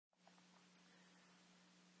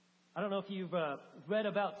I don't know if you've read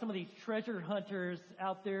about some of these treasure hunters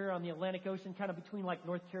out there on the Atlantic Ocean, kind of between like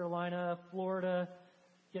North Carolina, Florida,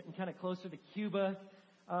 getting kind of closer to Cuba.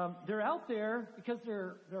 They're out there because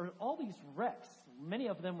there are all these wrecks. Many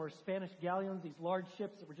of them were Spanish galleons, these large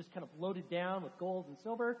ships that were just kind of loaded down with gold and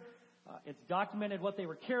silver. It's documented what they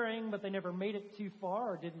were carrying, but they never made it too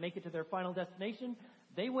far or didn't make it to their final destination.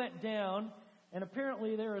 They went down, and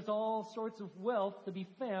apparently there is all sorts of wealth to be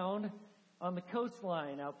found on the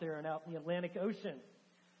coastline out there and out in the Atlantic Ocean.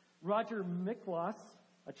 Roger Miklos,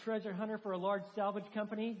 a treasure hunter for a large salvage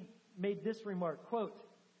company, made this remark, quote,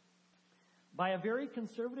 "By a very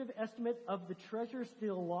conservative estimate of the treasure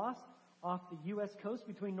still lost off the U.S. coast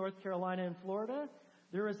between North Carolina and Florida,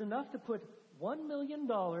 there is enough to put $1 million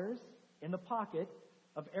in the pocket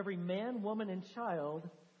of every man, woman, and child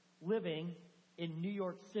living in New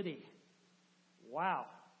York City." Wow.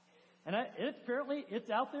 And apparently it's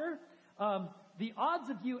out there. The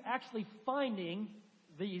odds of you actually finding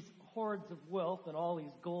these hoards of wealth and all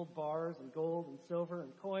these gold bars and gold and silver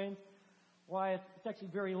and coins, why, it's actually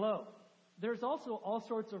very low. There's also all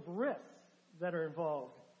sorts of risks that are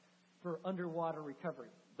involved for underwater recovery.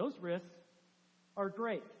 Those risks are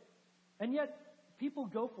great. And yet, people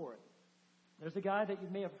go for it. There's a guy that you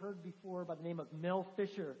may have heard before by the name of Mel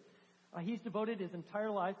Fisher. He's devoted his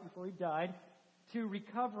entire life before he died to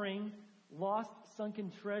recovering lost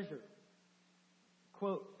sunken treasure.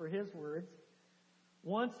 Quote, for his words,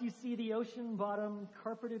 "Once you see the ocean bottom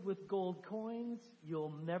carpeted with gold coins, you'll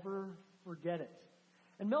never forget it."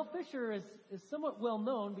 And Mel Fisher is somewhat well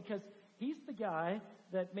known because he's the guy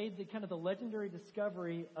that made the legendary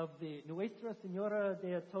discovery of the Nuestra Senora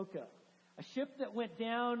de Atocha, a ship that went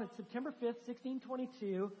down September 5th,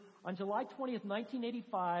 1622. On July 20th,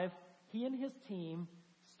 1985, he and his team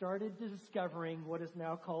started discovering what is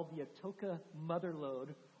now called the Atocha Mother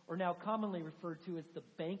Lode, or now commonly referred to as the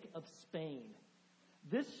Bank of Spain.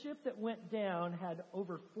 This ship that went down had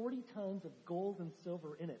over 40 tons of gold and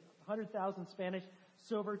silver in it, 100,000 Spanish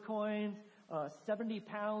silver coins, 70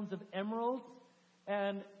 pounds of emeralds,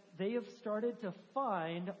 and they have started to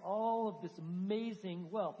find all of this amazing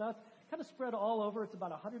wealth. Now, it's kind of spread all over. It's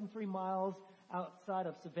about 103 miles outside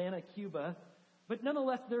of Savannah, Cuba. But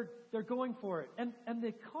nonetheless, they're going for it. And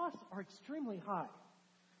the costs are extremely high.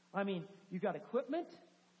 I mean, you've got equipment,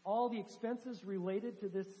 all the expenses related to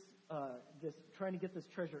this trying to get this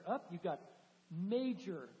treasure up. You've got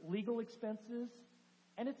major legal expenses,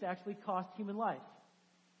 and it's actually cost human life.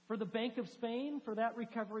 For the Bank of Spain, for that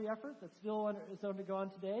recovery effort that still is undergone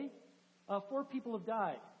today, 4 people have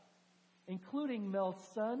died, including Mel's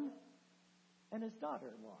son and his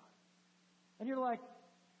daughter-in-law. And you're like,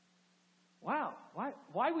 wow,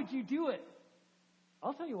 why would you do it?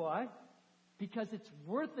 I'll tell you why. Because it's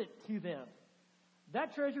worth it to them.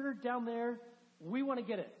 That treasure down there, we want to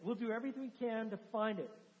get it. We'll do everything we can to find it.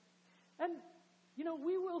 And,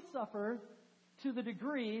 we will suffer to the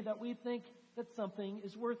degree that we think that something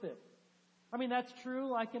is worth it. I mean, that's true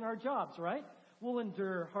like in our jobs, right? We'll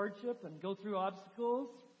endure hardship and go through obstacles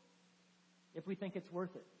if we think it's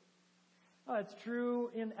worth it. It's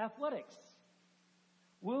true in athletics.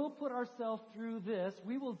 We'll put ourselves through this.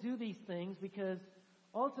 We will do these things because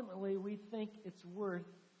ultimately we think it's worth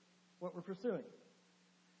what we're pursuing.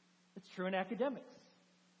 It's true in academics.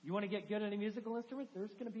 You want to get good at a musical instrument?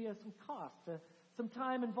 There's going to be some cost, some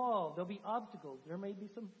time involved. There'll be obstacles. There may be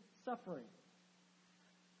some suffering.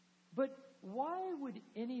 But why would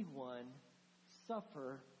anyone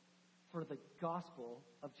suffer for the gospel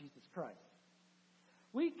of Jesus Christ?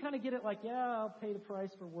 We kind of get it like, yeah, I'll pay the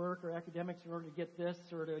price for work or academics in order to get this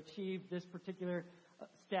or to achieve this particular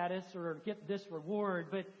status or get this reward.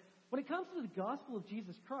 But when it comes to the gospel of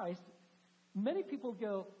Jesus Christ, many people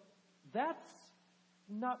go, that's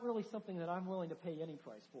not really something that I'm willing to pay any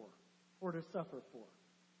price for or to suffer for.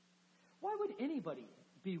 Why would anybody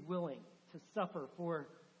be willing to suffer for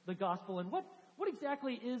the gospel? And what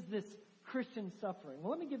exactly is this Christian suffering?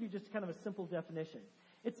 Well, let me give you just kind of a simple definition.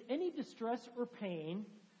 It's any distress or pain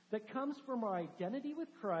that comes from our identity with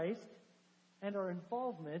Christ and our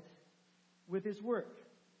involvement with His work.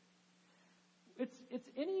 It's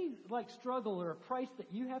any struggle or a price that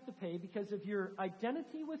you have to pay because of your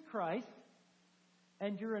identity with Christ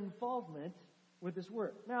and your involvement with His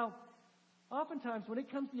work. Now, oftentimes when it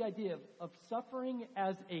comes to the idea of suffering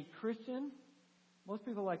as a Christian, most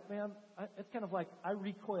people are like, man, it's kind of like I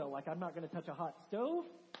recoil, like I'm not going to touch a hot stove.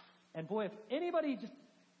 And boy, if anybody just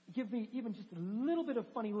give me even just a little bit of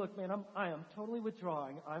funny look, man, I am totally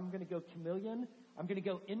withdrawing. I'm going to go chameleon. I'm going to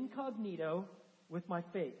go incognito with my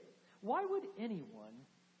faith. Why would anyone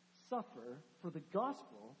suffer for the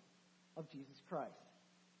gospel of Jesus Christ?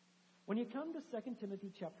 When you come to 2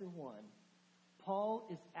 Timothy chapter 1, Paul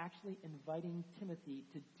is actually inviting Timothy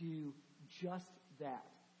to do just that.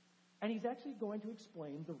 And he's actually going to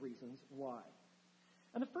explain the reasons why.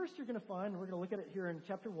 And the first you're going to find, and we're going to look at it here in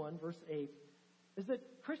chapter 1, verse 8, is that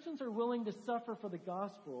Christians are willing to suffer for the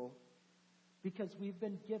gospel because we've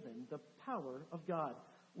been given the power of God.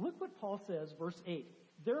 Look what Paul says, verse 8.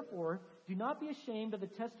 Therefore, do not be ashamed of the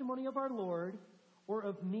testimony of our Lord or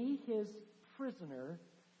of me, his prisoner,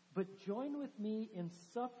 but join with me in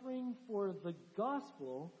suffering for the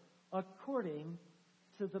gospel according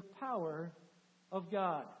to the power of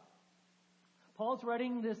God. Paul's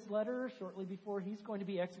writing this letter shortly before he's going to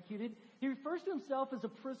be executed. He refers to himself as a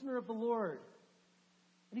prisoner of the Lord.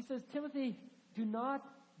 And he says, Timothy, do not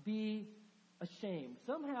be ashamed.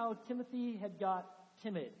 Somehow Timothy had got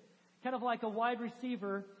timid. Kind of like a wide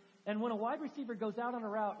receiver. And when a wide receiver goes out on a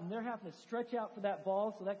route and they're having to stretch out for that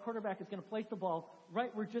ball, so that quarterback is going to place the ball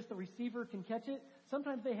right where just the receiver can catch it,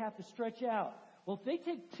 sometimes they have to stretch out. Well, if they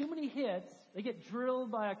take too many hits, they get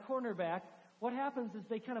drilled by a cornerback, what happens is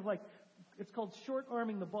they kind of like, it's called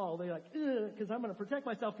short-arming the ball. They're like, because I'm going to protect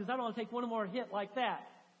myself because I don't want to take one more hit like that.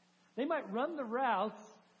 They might run the routes,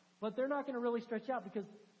 but they're not going to really stretch out because,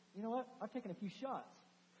 you know what, I've taken a few shots.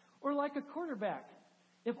 Or like a quarterback.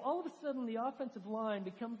 If all of a sudden the offensive line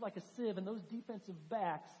becomes like a sieve and those defensive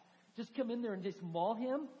backs just come in there and just maul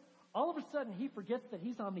him, all of a sudden he forgets that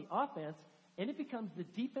he's on the offense and it becomes the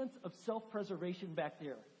defense of self-preservation back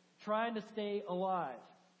there, trying to stay alive.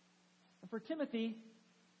 And for Timothy,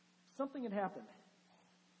 something had happened.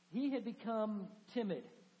 He had become timid.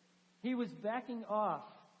 He was backing off.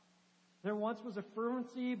 There once was a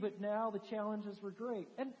fervency, but now the challenges were great.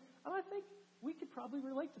 And I think we could probably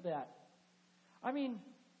relate to that. I mean,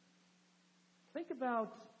 think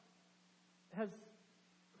about, has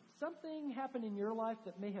something happened in your life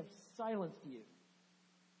that may have silenced you,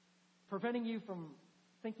 preventing you from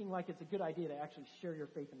thinking like it's a good idea to actually share your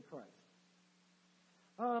faith in Christ?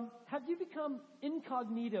 Have you become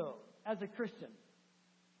incognito as a Christian?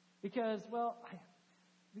 Because, well,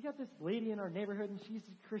 we got this lady in our neighborhood and she's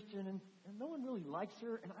a Christian and no one really likes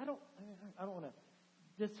her, and I don't want to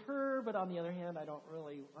diss her, but on the other hand, I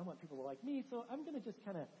want people to like me, so I'm going to just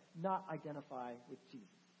kind of not identify with Jesus.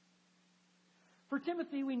 For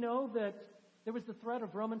Timothy, we know that there was the threat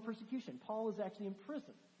of Roman persecution. Paul was actually in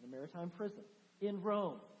prison, in a maritime prison, in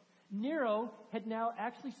Rome. Nero had now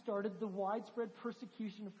actually started the widespread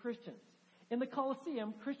persecution of Christians. In the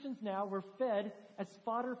Colosseum, Christians now were fed as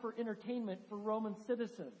fodder for entertainment for Roman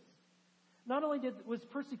citizens. Not only was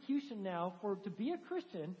persecution now to be a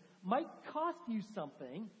Christian might cost you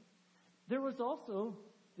something, there was also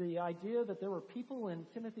the idea that there were people in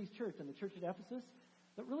Timothy's church, in the church at Ephesus,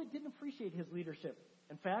 that really didn't appreciate his leadership.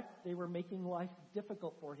 In fact, they were making life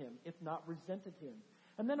difficult for him, if not resented him.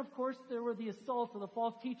 And then, of course, there were the assaults of the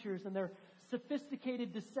false teachers and their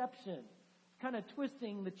sophisticated deception, kind of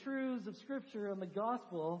twisting the truths of Scripture and the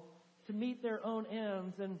gospel to meet their own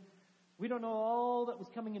ends. And we don't know all that was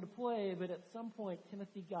coming into play, but at some point,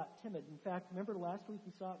 Timothy got timid. In fact, remember last week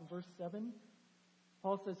we saw it in verse 7?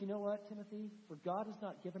 Paul says, you know what, Timothy? For God has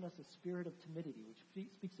not given us a spirit of timidity, which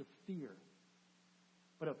speaks of fear,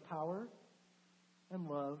 but of power and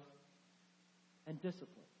love and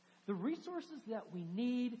discipline. The resources that we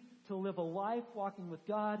need to live a life walking with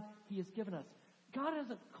God, He has given us. God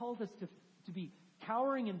hasn't called us to be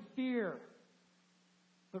cowering in fear,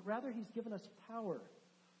 but rather He's given us power.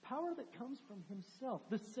 Power that comes from Himself.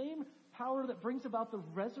 The same power that brings about the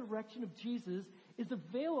resurrection of Jesus is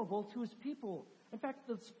available to His people. In fact,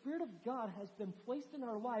 the Spirit of God has been placed in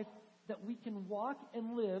our life that we can walk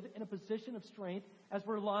and live in a position of strength as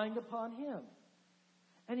we're relying upon Him.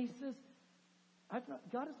 And He says,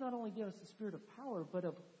 God has not only given us the spirit of power, but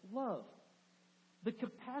of love. The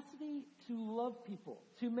capacity to love people,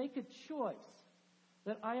 to make a choice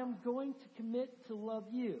that I am going to commit to love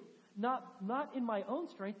you. Not in my own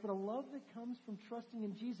strength, but a love that comes from trusting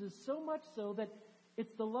in Jesus, so much so that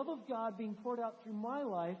it's the love of God being poured out through my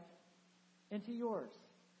life into yours.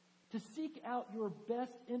 To seek out your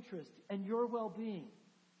best interest and your well-being.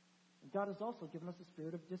 And God has also given us a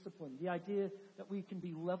spirit of discipline. The idea that we can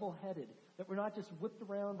be level-headed, that we're not just whipped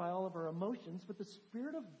around by all of our emotions, but the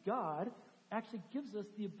Spirit of God actually gives us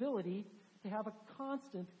the ability to have a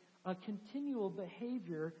constant, continual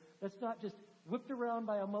behavior that's not just whipped around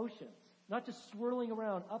by emotions, not just swirling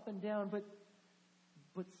around up and down, but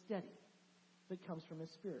steady, that comes from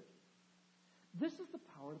His Spirit. This is the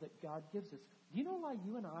power that God gives us. Do you know why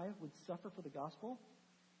you and I would suffer for the gospel?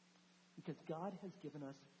 Because God has given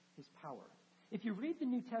us His power. If you read the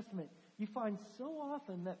New Testament, you find so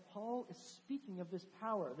often that Paul is speaking of this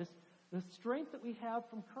power, the strength that we have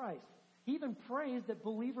from Christ. He even prays that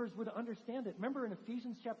believers would understand it. Remember in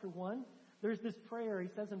Ephesians chapter 1, there's this prayer. He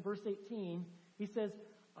says in verse 18, he says,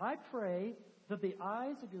 I pray that the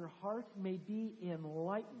eyes of your heart may be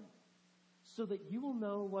enlightened, so that you will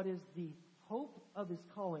know what is the hope of his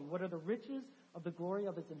calling, what are the riches of the glory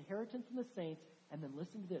of his inheritance in the saints, and then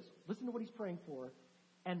listen to this. Listen to what he's praying for.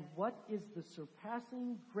 And what is the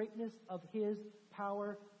surpassing greatness of his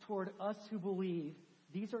power toward us who believe?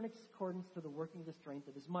 These are in accordance to the working of the strength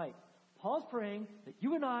of his might. Paul's praying that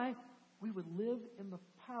you and I, we would live in the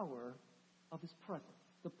power of his presence,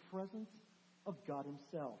 the presence of God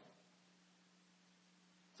himself.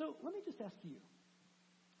 So let me just ask you,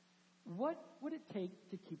 what would it take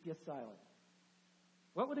to keep you silent?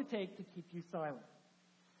 What would it take to keep you silent?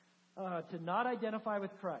 To not identify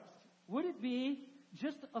with Christ? Would it be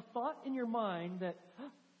just a thought in your mind that,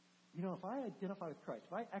 you know, if I identify with Christ,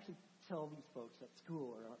 if I actually tell these folks at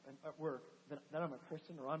school or at work that I'm a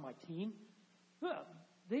Christian or on my team,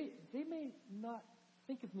 they may not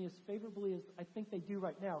think of me as favorably as I think they do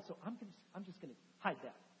right now, so I'm just going to hide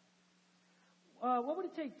that. What would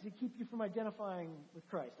it take to keep you from identifying with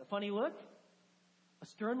Christ? A funny look? A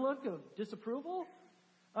stern look of disapproval?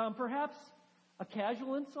 Perhaps a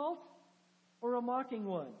casual insult? Or a mocking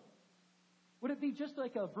one? Would it be just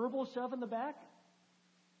like a verbal shove in the back?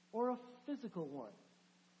 Or a physical one?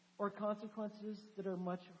 Or consequences that are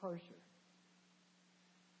much harsher?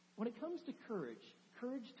 When it comes to courage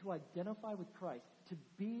to identify with Christ, to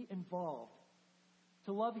be involved,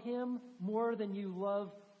 to love him more than you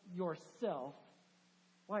love yourself,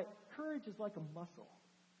 why, courage is like a muscle.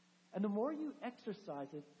 And the more you exercise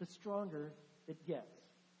it, the stronger it gets.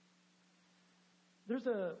 There's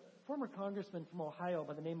a former congressman from Ohio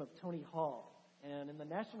by the name of Tony Hall. And in the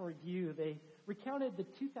National Review, they recounted the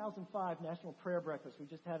 2005 National Prayer Breakfast. We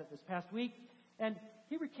just had it this past week. And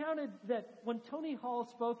he recounted that when Tony Hall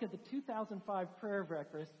spoke at the 2005 prayer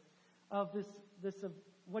breakfast of of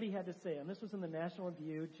what he had to say. And this was in the National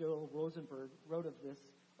Review. Joel Rosenberg wrote of this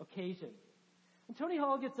occasion. And Tony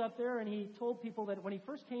Hall gets up there and he told people that when he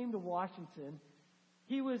first came to Washington,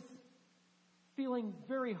 he was feeling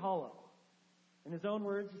very hollow. In his own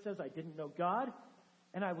words, he says, I didn't know God,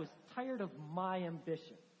 and I was tired of my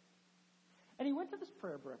ambition. And he went to this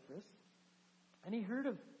prayer breakfast, and he heard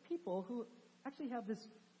of people who actually have this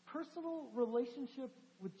personal relationship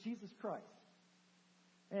with Jesus Christ.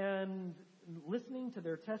 And listening to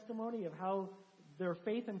their testimony of how their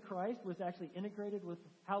faith in Christ was actually integrated with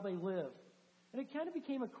how they live. And it kind of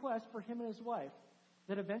became a quest for him and his wife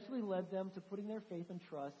that eventually led them to putting their faith and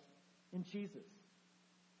trust in Jesus.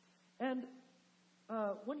 And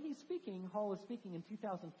when Hall was speaking in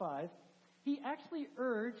 2005, he actually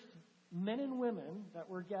urged men and women that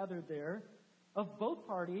were gathered there of both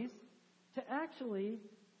parties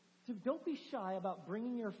to don't be shy about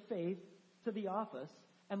bringing your faith to the office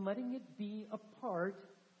and letting it be a part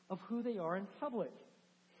of who they are in public.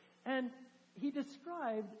 And he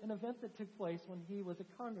described an event that took place when he was a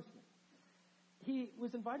congressman. He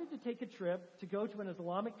was invited to take a trip to go to an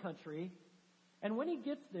Islamic country. And when he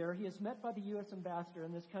gets there, he is met by the U.S. ambassador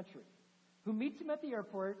in this country, who meets him at the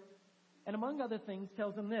airport and, among other things,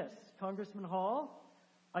 tells him this, Congressman Hall,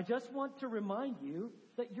 I just want to remind you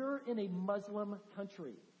that you're in a Muslim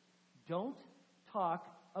country. Don't talk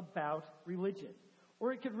about religion,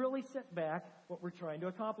 or it could really set back what we're trying to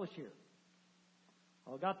accomplish here.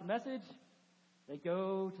 Hall got the message. They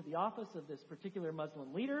go to the office of this particular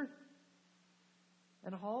Muslim leader,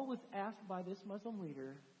 and Hall was asked by this Muslim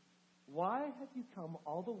leader, why have you come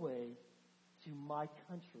all the way to my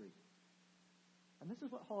country? And this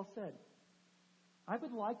is what Hall said. I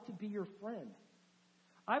would like to be your friend.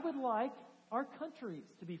 I would like our countries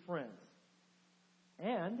to be friends.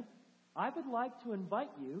 And I would like to invite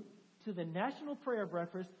you to the National Prayer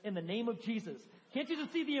Breakfast in the name of Jesus. Can't you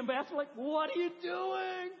just see the ambassador like, what are you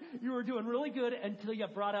doing? You were doing really good until you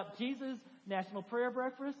brought up Jesus, National Prayer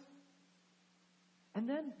Breakfast. And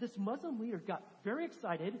then this Muslim leader got very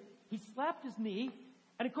excited. He slapped his knee,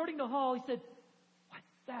 and according to Hall, he said,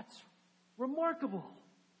 that's remarkable.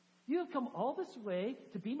 You have come all this way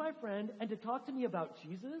to be my friend and to talk to me about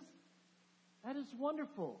Jesus? That is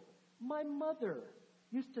wonderful. My mother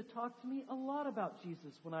used to talk to me a lot about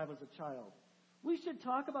Jesus when I was a child. We should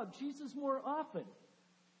talk about Jesus more often.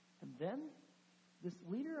 And then this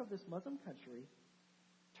leader of this Muslim country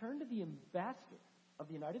turned to the ambassador of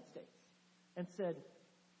the United States and said,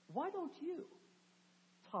 why don't you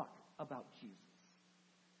talk about Jesus?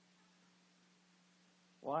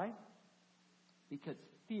 Why? Because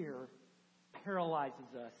fear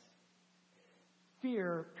paralyzes us.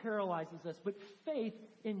 fear paralyzes us. But faith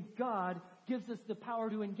in God gives us the power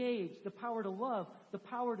to engage, the power to love, the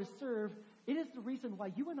power to serve. It is the reason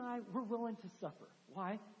why you and I, we're willing to suffer.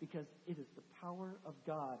 Why? Because it is the power of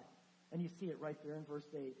God. And you see it right there in verse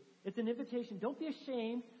 8. It's an invitation. Don't be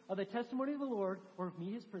ashamed of the testimony of the Lord or of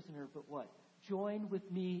me, his prisoner, but what? Join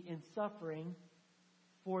with me in suffering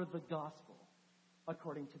for the gospel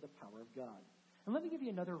according to the power of God. And let me give you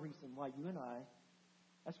another reason why you and I,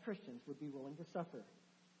 as Christians, would be willing to suffer.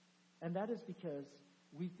 And that is because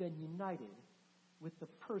we've been united with the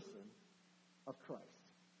person of Christ.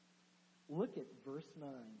 Look at verse 9.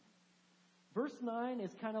 Verse 9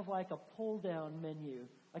 is kind of like a pull-down menu.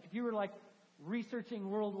 Like if you were like researching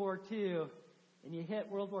World War II and you hit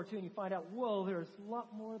World War II and you find out, whoa, there's a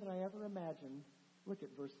lot more than I ever imagined. Look at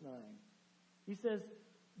verse 9. He says,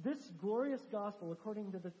 this glorious gospel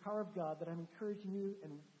according to the power of God that I'm encouraging you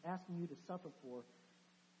and asking you to suffer for,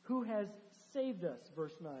 who has saved us,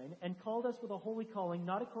 verse 9, and called us with a holy calling,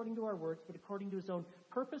 not according to our works, but according to his own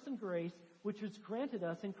purpose and grace, which was granted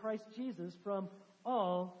us in Christ Jesus from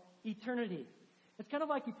all eternity. It's kind of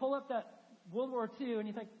like you pull up that World War II and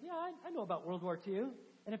you think, yeah, I know about World War II.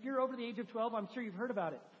 And if you're over the age of 12, I'm sure you've heard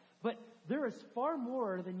about it. But there is far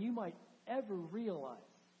more than you might ever realize.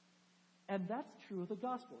 And that's true of the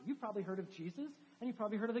gospel. You've probably heard of Jesus and you've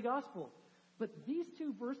probably heard of the gospel. But these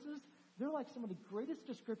two verses, they're like some of the greatest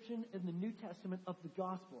description in the New Testament of the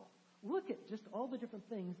gospel. Look at just all the different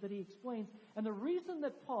things that he explains. And the reason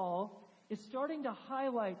that Paul is starting to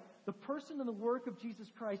highlight the person and the work of Jesus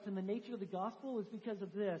Christ and the nature of the gospel is because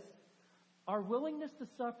of this. Our willingness to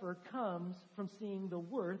suffer comes from seeing the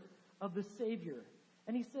worth of the Savior.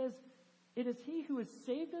 And he says, it is he who has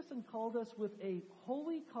saved us and called us with a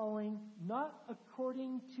holy calling, not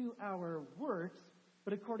according to our works,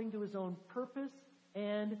 but according to his own purpose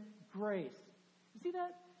and grace. You see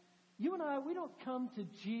that? You and I, we don't come to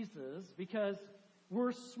Jesus because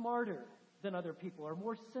we're smarter than other people or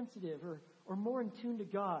more sensitive or more in tune to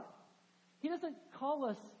God. He doesn't call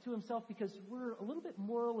us to himself because we're a little bit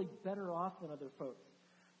morally better off than other folks.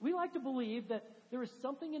 We like to believe that there is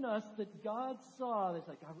something in us that God saw that's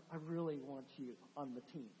like, I really want you on the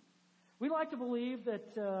team. We like to believe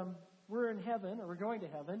that we're in heaven or we're going to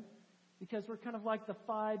heaven because we're kind of like the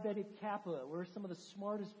Phi Beta Kappa. We're some of the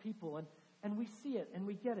smartest people and we see it and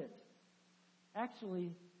we get it.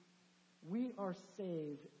 Actually, we are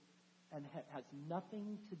saved and has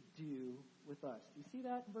nothing to do with us. Do you see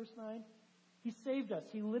that in verse 9? He saved us.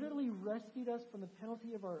 He literally rescued us from the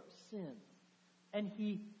penalty of our sins. And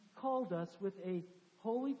he called us with a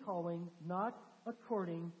holy calling, not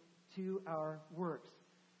according to our works.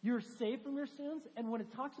 You're saved from your sins, and when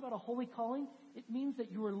it talks about a holy calling, it means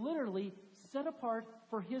that you are literally set apart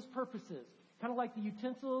for his purposes. Kind of like the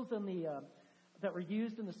utensils and that were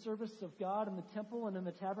used in the service of God in the temple and in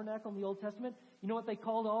the tabernacle in the Old Testament. You know what they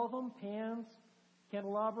called all of them? Pans,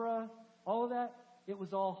 candelabra, all of that? It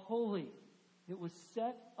was all holy. It was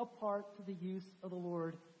set apart to the use of the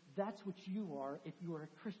Lord. That's what you are if you are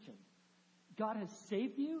a Christian. God has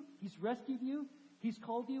saved you. He's rescued you. He's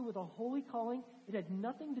called you with a holy calling. It had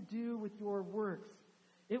nothing to do with your works.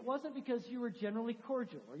 It wasn't because you were generally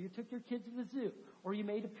cordial, or you took your kids to the zoo, or you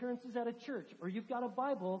made appearances at a church, or you've got a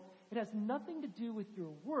Bible. It has nothing to do with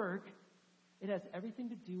your work. It has everything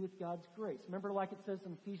to do with God's grace. Remember, like it says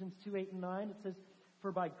in Ephesians 2:8 and 9, it says,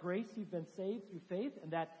 for by grace you've been saved through faith,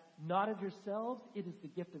 and that not of yourselves, it is the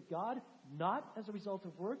gift of God, not as a result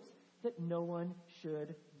of works, that no one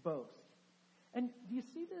should boast. And do you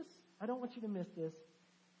see this? I don't want you to miss this.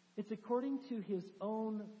 It's according to his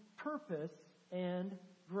own purpose and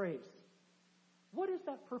grace. What is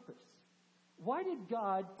that purpose? Why did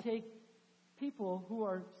God take people who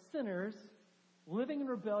are sinners, living in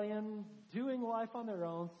rebellion, doing life on their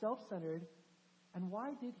own, self-centered, and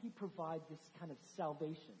why did he provide this kind of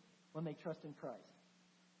salvation when they trust in Christ?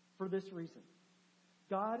 For this reason.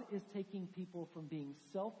 God is taking people from being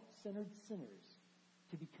self-centered sinners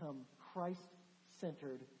to become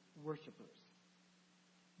Christ-centered worshipers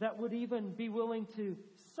that would even be willing to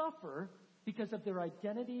suffer because of their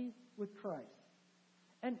identity with Christ.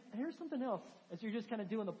 And here's something else. As you're just kind of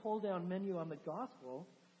doing the pull-down menu on the gospel,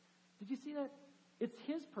 did you see that? It's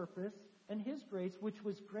his purpose and his grace which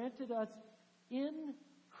was granted us in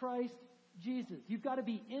Christ Jesus. You've got to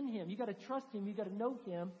be in him. You've got to trust him. You've got to know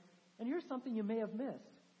him. And here's something you may have missed.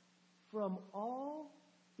 From all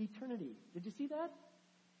eternity. Did you see that?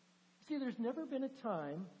 See, there's never been a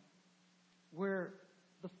time where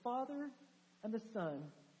the Father and the Son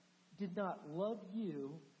did not love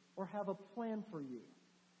you or have a plan for you.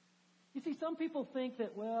 You see, some people think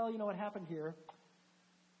that, well, you know what happened here?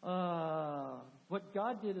 What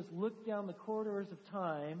God did is look down the corridors of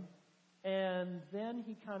time, and then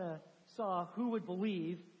he kind of saw who would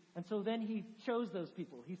believe, and so then he chose those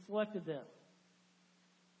people. He selected them.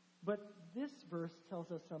 But this verse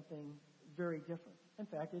tells us something very different. In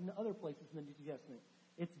fact, in other places in the New Testament,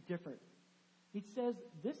 it's different. It says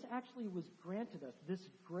this actually was granted us. This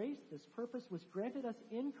grace, this purpose was granted us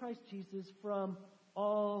in Christ Jesus from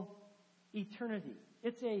all eternity.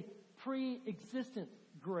 It's a pre-existent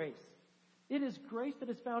grace. It is grace that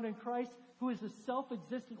is found in Christ, who is a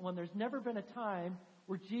self-existent one. There's never been a time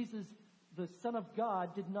where Jesus, the Son of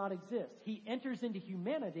God, did not exist. He enters into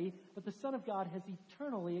humanity, but the Son of God has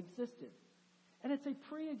eternally existed. And it's a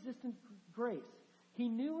pre-existent grace. He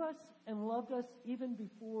knew us and loved us even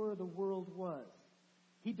before the world was.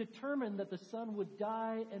 He determined that the Son would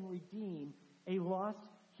die and redeem a lost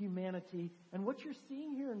humanity. And what you're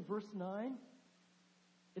seeing here in verse 9,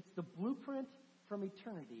 it's the blueprint from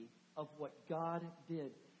eternity of what God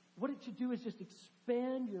did. What it should do is just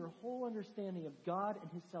expand your whole understanding of God and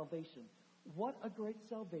His salvation. What a great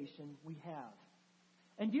salvation we have.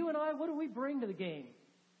 And you and I, what do we bring to the game?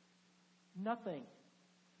 Nothing.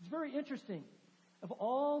 It's very interesting. Of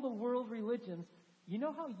all the world religions, you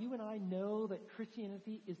know how you and I know that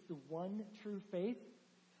Christianity is the one true faith?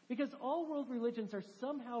 Because all world religions are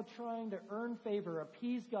somehow trying to earn favor,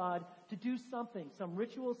 appease God, to do something, some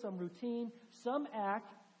ritual, some routine, some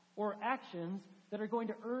act or actions that are going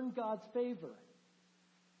to earn God's favor.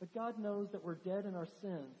 But God knows that we're dead in our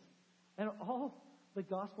sins. And all the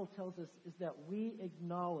gospel tells us is that we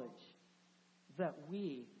acknowledge that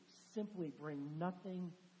we simply bring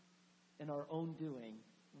nothing in our own doing.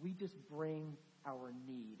 We just bring our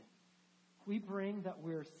need. We bring that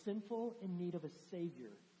we're sinful in need of a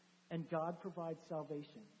Savior, and God provides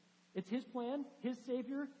salvation. It's His plan, His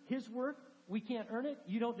Savior, His work. We can't earn it.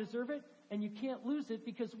 You don't deserve it, and you can't lose it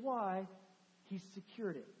because why? He's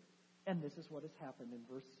secured it. And this is what has happened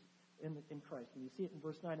in Christ. And you see it in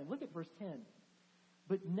verse 9. And look at verse 10.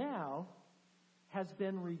 But now has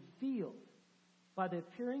been revealed by the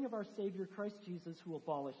appearing of our Savior Christ Jesus, who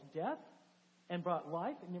abolished death and brought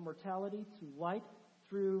life and immortality to light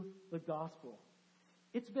through the gospel.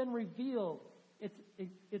 It's been revealed.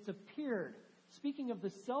 It's appeared. Speaking of the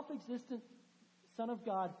self-existent Son of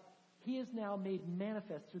God, He is now made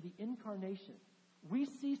manifest through the incarnation. We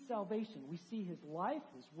see salvation. We see His life,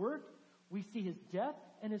 His work. We see His death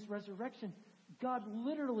and His resurrection. God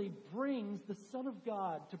literally brings the Son of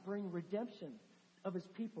God to bring redemption of His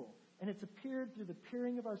people. And it's appeared through the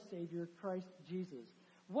appearing of our Savior, Christ Jesus.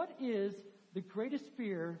 What is the greatest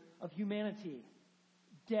fear of humanity?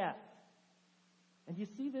 Death. And you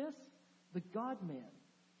see this? The God-man.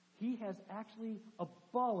 He has actually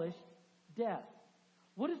abolished death.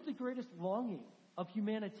 What is the greatest longing of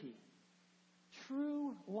humanity?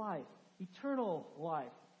 True life, eternal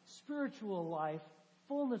life, spiritual life,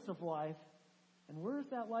 fullness of life. And where is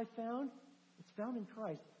that life found? It's found in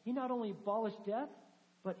Christ. He not only abolished death,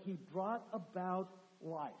 but He brought about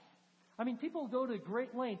life. I mean, people go to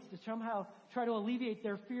great lengths to somehow try to alleviate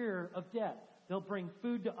their fear of death. They'll bring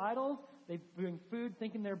food to idols. They bring food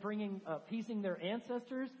thinking they're appeasing their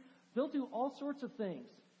ancestors. They'll do all sorts of things.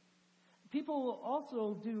 People will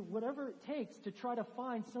also do whatever it takes to try to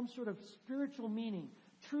find some sort of spiritual meaning,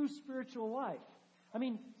 true spiritual life. I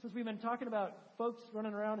mean, since we've been talking about folks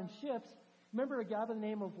running around in ships, remember a guy by the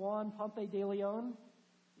name of Juan Ponce de Leon?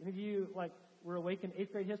 Any of you, were awake in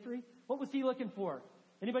 8th grade history? What was he looking for?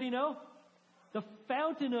 Anybody know? The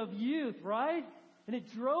fountain of youth, right? And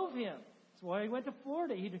it drove him. That's why he went to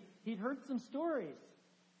Florida. He'd heard some stories.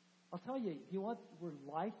 I'll tell you, you want where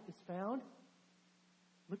life is found?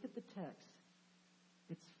 Look at the text.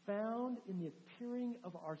 It's found in the appearing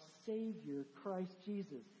of our Savior, Christ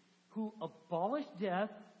Jesus, who abolished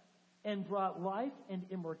death and brought life and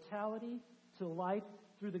immortality to life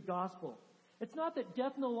through the gospel. It's not that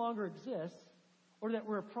death no longer exists or that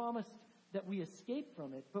we're promised that we escape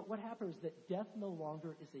from it, but what happens is that death no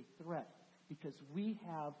longer is a threat because we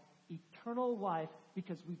have eternal life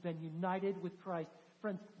because we've been united with Christ.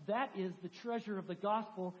 Friends, that is the treasure of the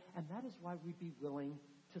gospel, and that is why we'd be willing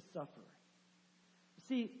to suffer.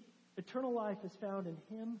 See, eternal life is found in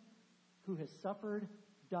Him who has suffered,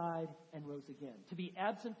 died, and rose again. To be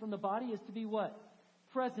absent from the body is to be what?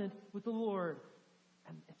 Present with the Lord.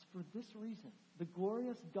 And it's for this reason, the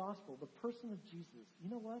glorious gospel, the person of Jesus, you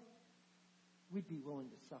know what? We'd be willing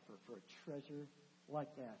to suffer for a treasure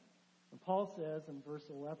like that. And Paul says in verse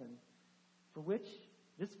 11, for which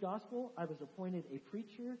this gospel I was appointed a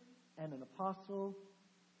preacher and an apostle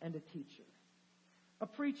and a teacher. A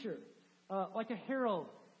preacher, like a herald,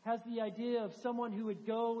 has the idea of someone who would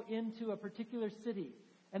go into a particular city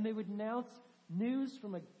and they would announce news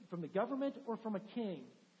from the government or from a king.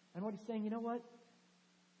 And what he's saying, you know what?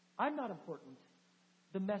 I'm not important.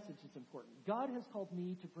 The message is important. God has called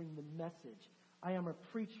me to bring the message. I am a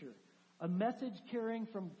preacher. A message carrying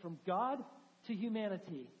from God to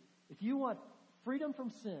humanity. If you want freedom from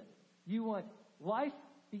sin, you want life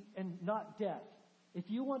and not death, if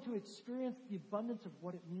you want to experience the abundance of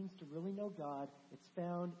what it means to really know God, it's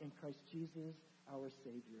found in Christ Jesus, our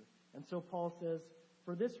Savior. And so Paul says,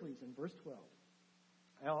 for this reason, verse 12,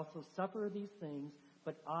 I also suffer these things,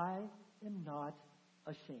 but I am not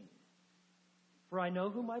ashamed. For I know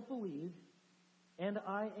whom I believe, and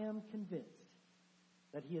I am convinced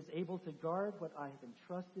that he is able to guard what I have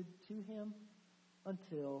entrusted to him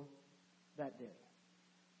until that day.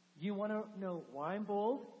 You want to know why I'm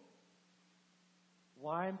bold?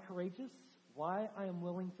 Why I'm courageous? Why I am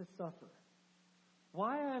willing to suffer?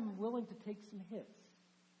 Why I'm willing to take some hits?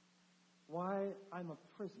 Why I'm a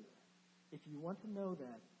prisoner? If you want to know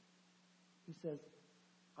that, he says,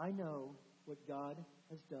 I know what God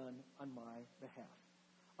has done on my behalf.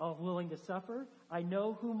 I'm willing to suffer. I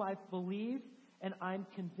know whom I believe, and I'm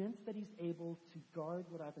convinced that he's able to guard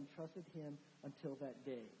what I've entrusted him until that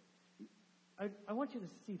day. I want you to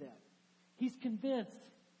see that. He's convinced.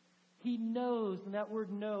 He knows, and that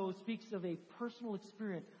word know speaks of a personal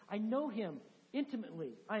experience. I know him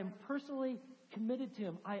intimately. I am personally committed to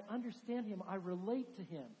him. I understand him. I relate to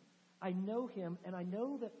him. I know him, and I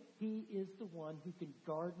know that he is the one who can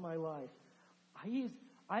guard my life.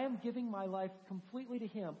 I am giving my life completely to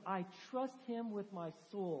him. I trust him with my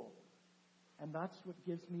soul. And that's what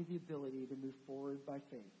gives me the ability to move forward by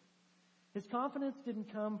faith. His confidence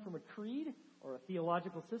didn't come from a creed or a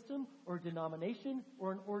theological system or a denomination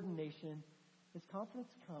or an ordination. His confidence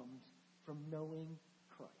comes from knowing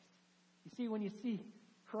Christ. You see, when you see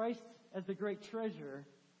Christ as the great treasure,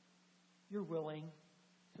 you're willing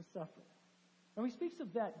to suffer. And he speaks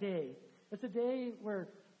of that day. It's a day where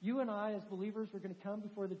you and I, as believers, we're going to come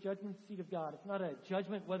before the judgment seat of God. It's not a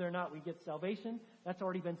judgment whether or not we get salvation. That's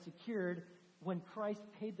already been secured when Christ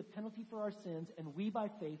paid the penalty for our sins and we, by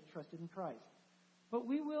faith, trusted in Christ. But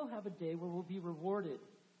we will have a day where we'll be rewarded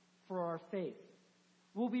for our faith.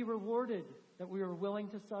 We'll be rewarded that we are willing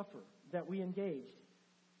to suffer, that we engaged.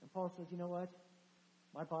 And Paul says, you know what?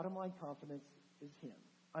 My bottom line confidence is him.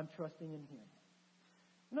 I'm trusting in him.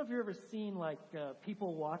 I don't know if you've ever seen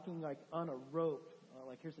people walking on a rope.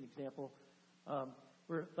 Here's an example.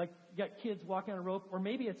 Where you got kids walking on a rope, or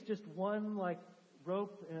maybe it's just one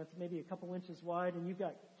rope and it's maybe a couple inches wide, and you've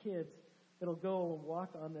got kids that'll go and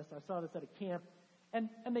walk on this. I saw this at a camp. And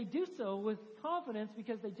they do so with confidence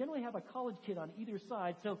because they generally have a college kid on either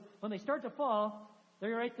side. So when they start to fall,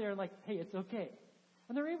 they're right there hey, it's okay.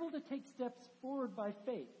 And they're able to take steps forward by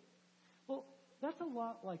faith. Well, that's a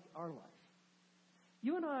lot like our life.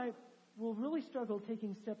 You and I will really struggle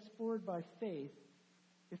taking steps forward by faith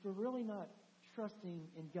if we're really not trusting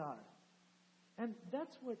in God. And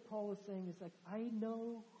that's what Paul is saying is I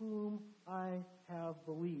know whom I have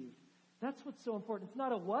believed. That's what's so important. It's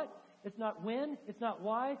not a what, it's not when, it's not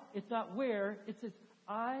why, it's not where. It's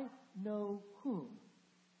I know whom.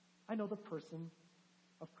 I know the person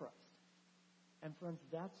of Christ. And friends,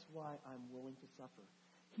 that's why I'm willing to suffer.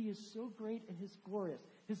 He is so great and He's glorious.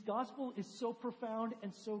 His gospel is so profound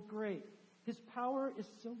and so great. His power is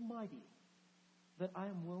so mighty that I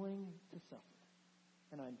am willing to suffer.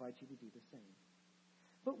 And I invite you to do the same.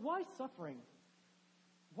 But why suffering?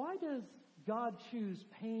 Why does God choose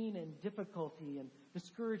pain and difficulty and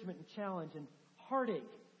discouragement and challenge and heartache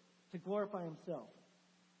to glorify Himself?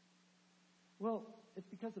 Well, it's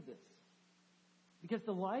because of this. Because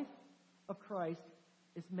the life of Christ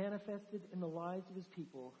is manifested in the lives of His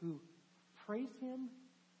people who praise Him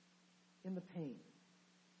in the pain,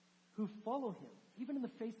 who follow Him even in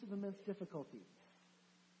the face of immense difficulty,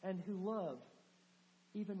 and who love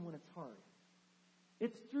even when it's hard.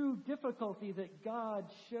 It's through difficulty that God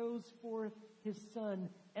shows forth His Son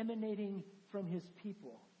emanating from His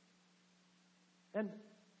people. And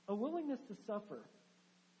a willingness to suffer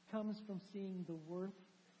comes from seeing the worth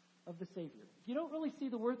of the Savior. If you don't really see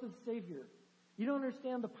the worth of the Savior, you don't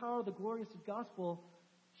understand the power of the glorious gospel,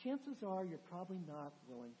 chances are you're probably not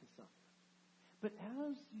willing to suffer. But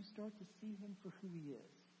as you start to see Him for who He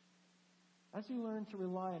is, as you learn to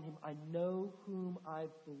rely on Him, I know whom I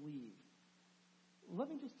believe. Let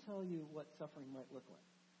me just tell you what suffering might look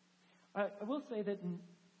like. I will say that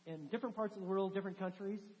in different parts of the world, different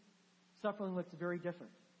countries, suffering looks very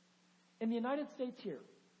different. In the United States here,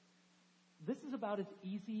 this is about as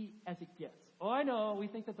easy as it gets. Oh, I know, we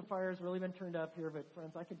think that the fire has really been turned up here, but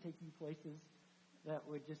friends, I can take you places that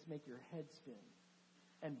would just make your head spin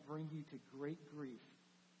and bring you to great grief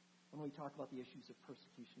when we talk about the issues of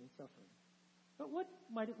persecution and suffering. But what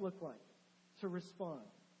might it look like to respond?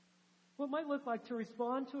 What might it look like to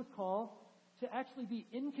respond to a call to actually be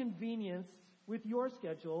inconvenienced with your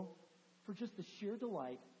schedule for just the sheer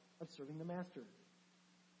delight of serving the Master?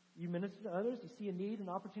 You minister to others, you see a need, an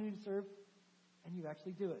opportunity to serve, and you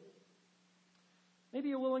actually do it.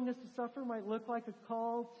 Maybe a willingness to suffer might look like a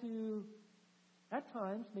call to, at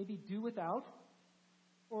times, maybe do without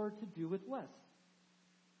or to do with less.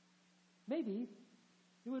 Maybe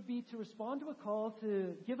it would be to respond to a call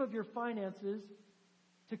to give of your finances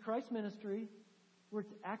to Christ's ministry where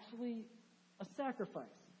it's actually a sacrifice.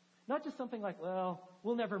 Not just something like, well,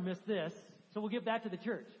 we'll never miss this, so we'll give that to the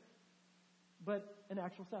church. But an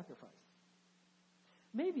actual sacrifice.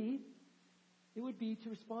 Maybe it would be to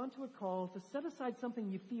respond to a call to set aside something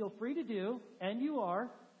you feel free to do, and you are,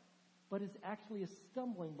 but is actually a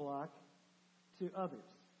stumbling block to others.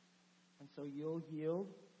 And so you'll yield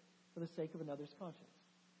for the sake of another's conscience.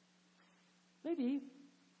 Maybe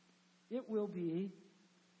it will be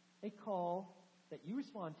a call that you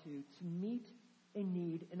respond to meet a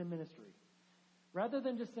need in a ministry. Rather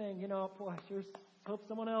than just saying, boy, I sure hope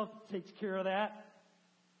someone else takes care of that.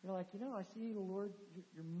 You're like, I see the Lord,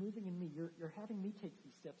 you're moving in me. You're having me take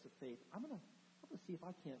these steps of faith. I'm going to see if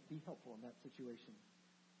I can't be helpful in that situation.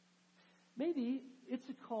 Maybe it's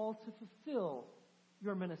a call to fulfill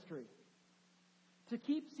your ministry. To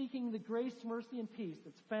keep seeking the grace, mercy, and peace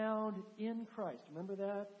that's found in Christ. Remember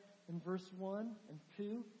that in verse 1 and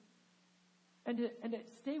 2? And to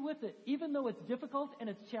stay with it, even though it's difficult and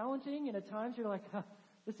it's challenging, and at times you're like,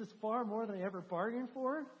 this is far more than I ever bargained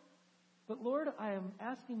for. But Lord, I am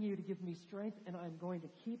asking you to give me strength, and I'm going to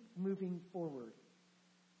keep moving forward.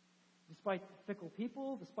 Despite fickle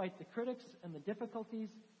people, despite the critics and the difficulties,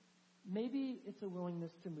 maybe it's a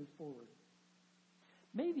willingness to move forward.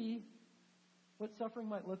 Maybe what suffering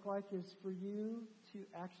might look like is for you to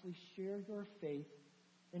actually share your faith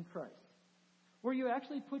in Christ. Where you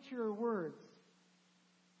actually put your words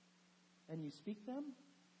and you speak them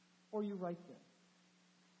or you write them.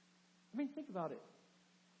 I mean, think about it.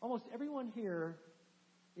 Almost everyone here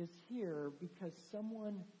is here because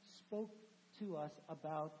someone spoke to us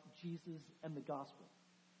about Jesus and the gospel.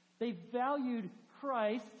 They valued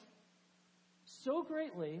Christ so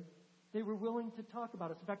greatly they were willing to talk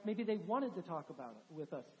about us. In fact, maybe they wanted to talk about it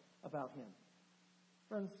with us, about him.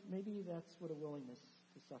 Friends, maybe that's what a willingness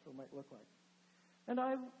to suffer might look like. And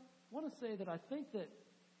I want to say that I think that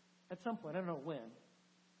at some point, I don't know when,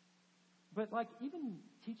 but like even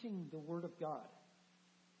teaching the Word of God,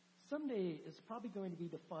 someday is probably going to be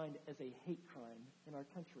defined as a hate crime in our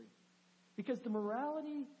country. Because the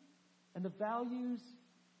morality and the values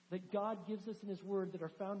that God gives us in His Word that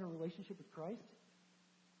are found in a relationship with Christ,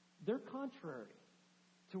 they're contrary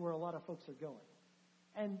to where a lot of folks are going.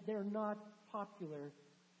 And they're not popular.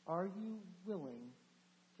 Are you willing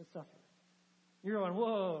to suffer? You're going,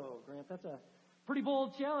 whoa, Grant, that's a pretty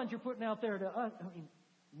bold challenge you're putting out there to us. I mean,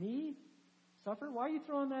 me? Suffer? Why are you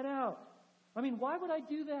throwing that out? I mean, why would I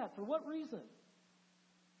do that? For what reason?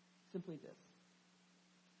 Simply this.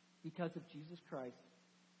 Because of Jesus Christ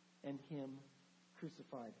and Him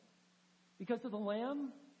crucified. Because of the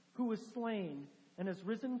Lamb who was slain and has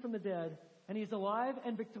risen from the dead, and He is alive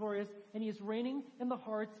and victorious, and He is reigning in the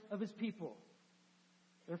hearts of His people.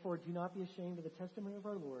 Therefore, do not be ashamed of the testimony of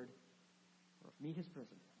our Lord, or of me, His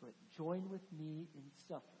prisoner, but join with me in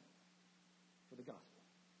suffering for the gospel.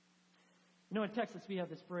 In Texas, we have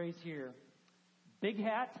this phrase here, big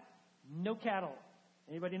hat, no cattle.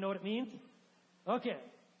 Anybody know what it means? Okay.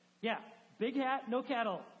 Yeah, big hat, no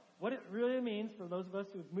cattle. What it really means, for those of us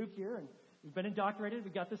who have moved here and we've been indoctrinated,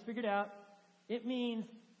 we've got this figured out, it means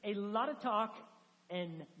a lot of talk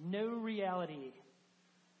and no reality.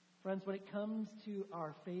 Friends, when it comes to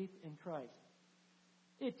our faith in Christ,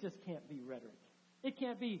 it just can't be rhetoric. It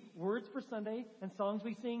can't be words for Sunday and songs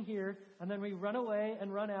we sing here, and then we run away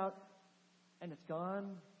and run out, and it's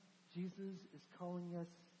gone. Jesus is calling us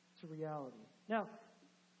to reality. Now,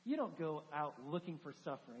 you don't go out looking for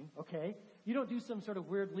suffering, okay? You don't do some sort of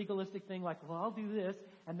weird legalistic thing like, well, I'll do this,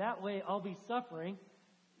 and that way I'll be suffering.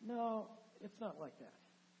 No, it's not like that.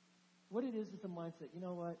 What it is the mindset, you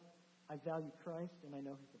know what? I value Christ, and I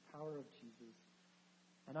know the power of Jesus,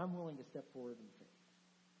 and I'm willing to step forward in faith.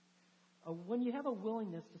 When you have a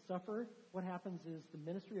willingness to suffer, what happens is the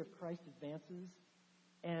ministry of Christ advances,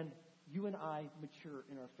 and you and I mature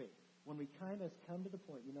in our faith. When we kind of come to the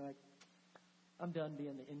point, like, I'm done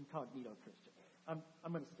being the incognito Christian.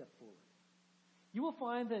 I'm going to step forward. You will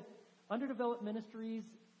find that underdeveloped ministries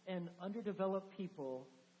and underdeveloped people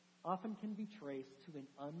often can be traced to an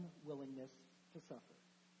unwillingness to suffer.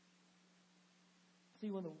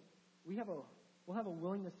 See, when the we'll have a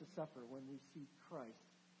willingness to suffer when we see Christ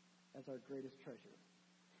as our greatest treasure.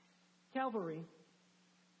 Calvary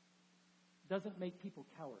doesn't make people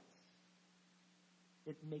cowards.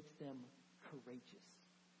 It makes them courageous.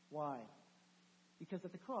 Why? Because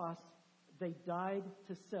at the cross, they died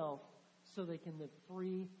to self so they can live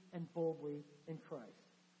free and boldly in Christ.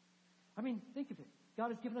 I mean, think of it. God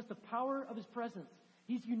has given us the power of His presence.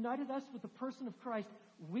 He's united us with the person of Christ.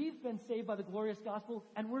 We've been saved by the glorious gospel,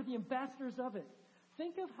 and we're the ambassadors of it.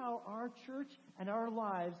 Think of how our church and our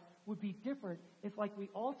lives would be different if, like, we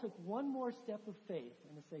all took one more step of faith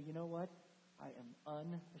and to say, you know what? I am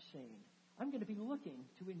unashamed. I'm going to be looking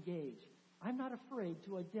to engage. I'm not afraid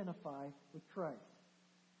to identify with Christ.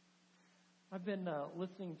 I've been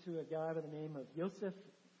listening to a guy by the name of Joseph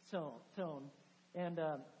Tson, and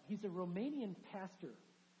he's a Romanian pastor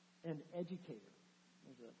and educator.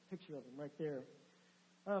 There's a picture of him right there.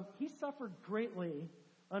 He suffered greatly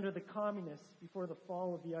under the communists before the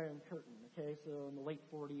fall of the Iron Curtain, okay, so in the late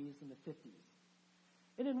 40s and the 50s.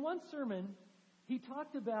 And in one sermon, he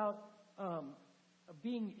talked about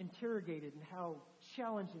being interrogated and how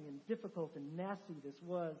challenging and difficult and nasty this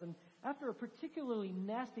was. And after a particularly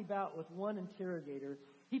nasty bout with one interrogator,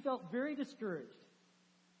 he felt very discouraged.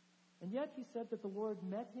 And yet he said that the Lord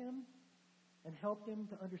met him and helped him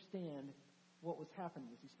to understand what was happening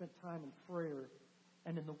as he spent time in prayer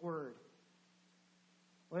and in the Word.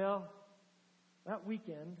 Well, that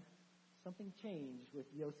weekend, something changed with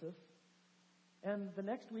Joseph. And the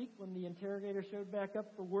next week, when the interrogator showed back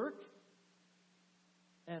up for work,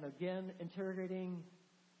 and again interrogating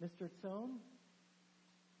Mr. Tson,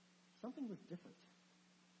 something was different.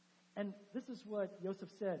 And this is what Joseph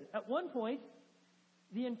said. At one point,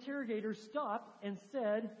 the interrogator stopped and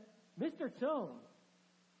said, Mr. Tson,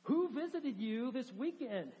 who visited you this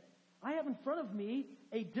weekend? I have in front of me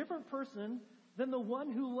a different person than the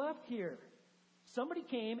one who left here. Somebody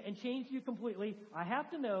came and changed you completely. I have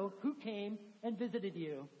to know who came and visited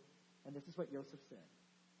you. And this is what Joseph said.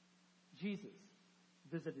 Jesus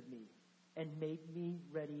visited me and made me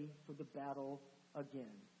ready for the battle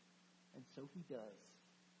again. And so he does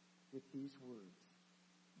with these words.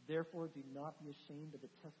 Therefore, do not be ashamed of the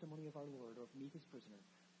testimony of our Lord or of me, his prisoner,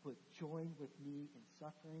 but join with me in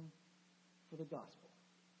suffering for the gospel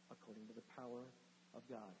according to the power of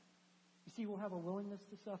God. You see, we'll have a willingness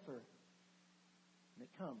to suffer, and it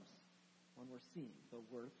comes when we're seeing the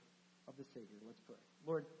worth of the Savior. Let's pray.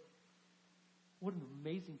 Lord, what an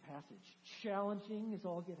amazing passage. Challenging as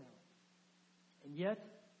all get out. And yet,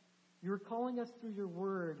 you're calling us through your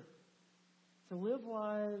word to live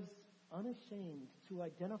lives unashamed, to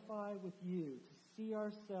identify with you, to see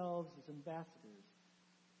ourselves as ambassadors,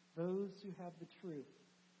 those who have the truth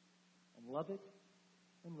and love it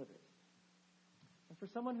and live it. And for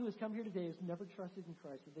someone who has come here today who's never trusted in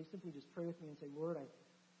Christ, would they simply just pray with me and say, Lord, I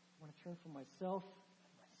want to turn from myself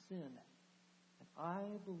and my sin, and I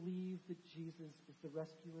believe that Jesus is the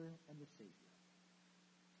rescuer and the Savior.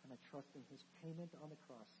 And I trust in his payment on the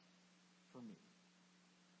cross for me.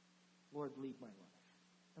 Lord, lead my life.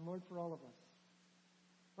 And Lord, for all of us,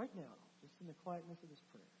 right now, just in the quietness of this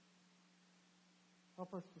prayer,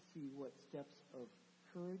 help us to see what steps of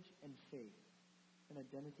courage and faith and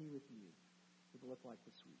identity with you would look like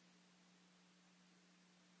this week.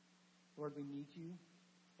 Lord, we need you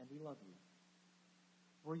and we love you.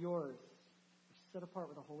 We're yours. We're set apart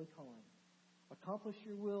with a holy calling. Accomplish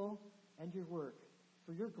your will and your work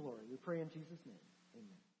for your glory. We pray in Jesus' name.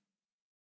 Amen.